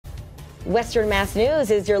Western Mass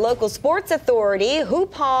News is your local sports authority.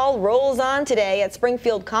 Hoophall rolls on today at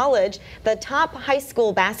Springfield College. The top high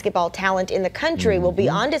school basketball talent in the country will be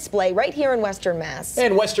on display right here in Western Mass.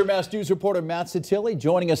 And Western Mass News reporter Matt Satilli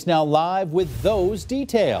joining us now live with those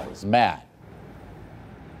details. Matt.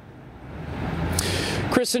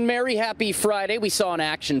 Chris and Mary, happy Friday. We saw an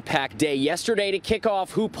action-packed day yesterday to kick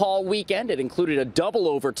off Hoophall weekend. It included a double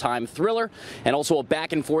overtime thriller and also a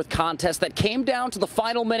back-and-forth contest that came down to the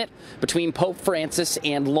final minute between Pope Francis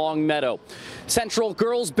and Longmeadow. Central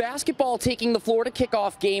girls basketball taking the floor to kick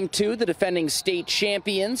off Game 2. The defending state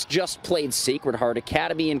champions just played Sacred Heart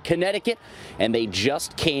Academy in Connecticut, and they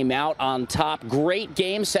just came out on top. Great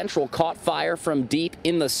game. Central caught fire from deep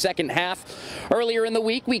in the second half. Earlier in the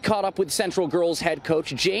week, we caught up with Central girls head coach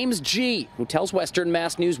James G., who tells Western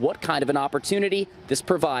Mass News what kind of an opportunity this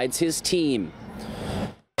provides his team.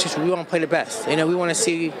 We want to play the best. We want to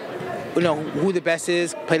see, who the best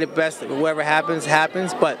is, play the best. Whatever happens,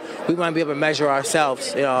 happens. But we want to be able to measure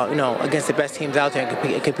ourselves, against the best teams out there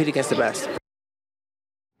and compete against the best.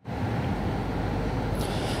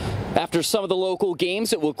 After some of the local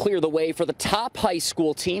games, it will clear the way for the top high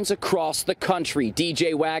school teams across the country.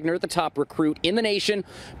 DJ Wagner, the top recruit in the nation,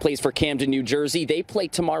 plays for Camden, New Jersey. They play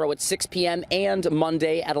tomorrow at 6 p.m. and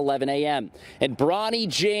Monday at 11 a.m. And Bronny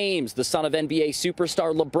James, the son of NBA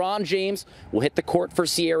superstar LeBron James, will hit the court for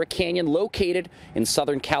Sierra Canyon, located in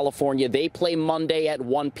Southern California. They play Monday at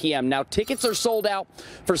 1 p.m. Now, tickets are sold out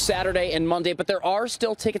for Saturday and Monday, but there are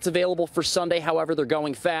still tickets available for Sunday. However, they're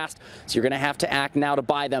going fast, so you're going to have to act now to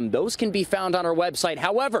buy them. Those can be found on our website.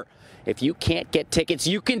 However, if you can't get tickets,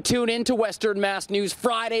 you can tune in to Western Mass News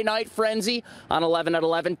Friday Night Frenzy on 11 at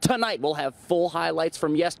 11. Tonight, we'll have full highlights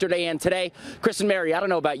from yesterday and today. Chris and Mary, I don't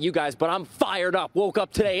know about you guys, but I'm fired up. Woke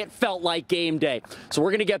up today. It felt like game day. So we're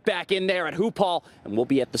going to get back in there at Hoophall, and we'll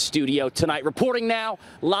be at the studio tonight. Reporting now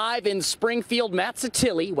live in Springfield, Matt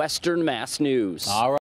Satilli, Western Mass News. All right.